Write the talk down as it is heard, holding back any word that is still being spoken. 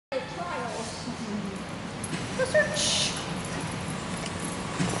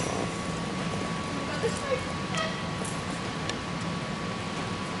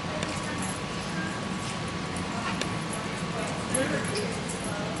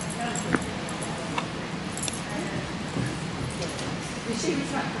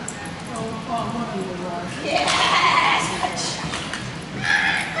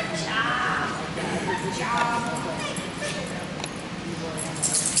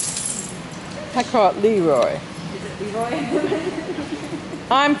I call it Leroy. Is it Leroy?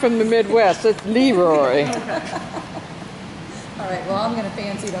 I'm from the Midwest. It's Leroy. All right, well, I'm going to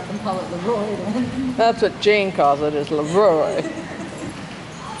fancy it up and call it Leroy then. That's what Jane calls it, is Leroy. Yeah.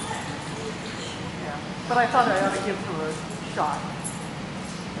 But I thought I ought to give her a shot.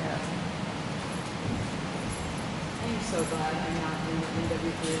 Yeah. I'm so glad I'm not in the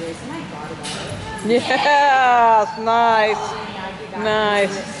NW3 race, and I thought about it. Yes, nice.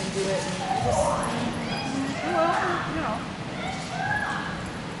 Nice. And do it, and Well, you know.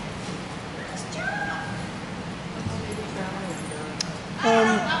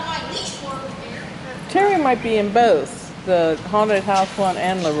 Terry might be in both, the Haunted House one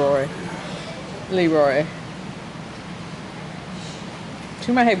and Leroy.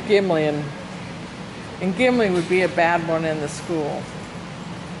 She might have Gimli, and Gimli would be a bad one in the school.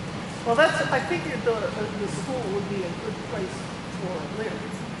 Well, I figured the school would be a good place for Larry.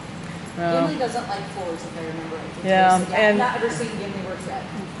 Gimli doesn't like floors, if I remember right. Yeah, I've not ever seen Gimli work yet.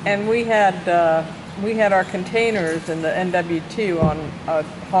 And we had our containers in the NW2 on a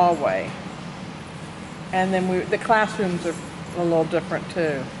hallway, and then the classrooms are a little different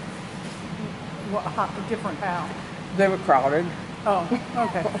too. Different how? They were crowded. Oh,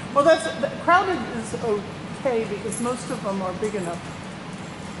 okay. Well, crowded is okay because most of them are big enough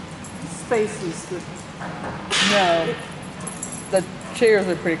spaces that. No, the chairs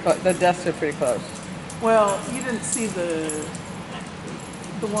are pretty close. The desks are pretty close. Well, you didn't see the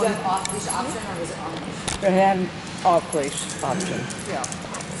Do one. you have off-leash option, or was it on-leash? They had an off-leash option. Yeah.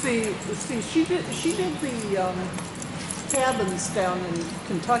 See, she did the cabins down in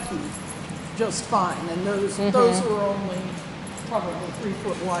Kentucky just fine, and those were only probably 3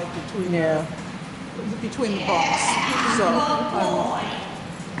 foot wide between the bunks.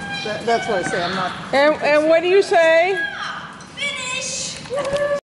 So that's why I say I'm not. And what do you say? Finish!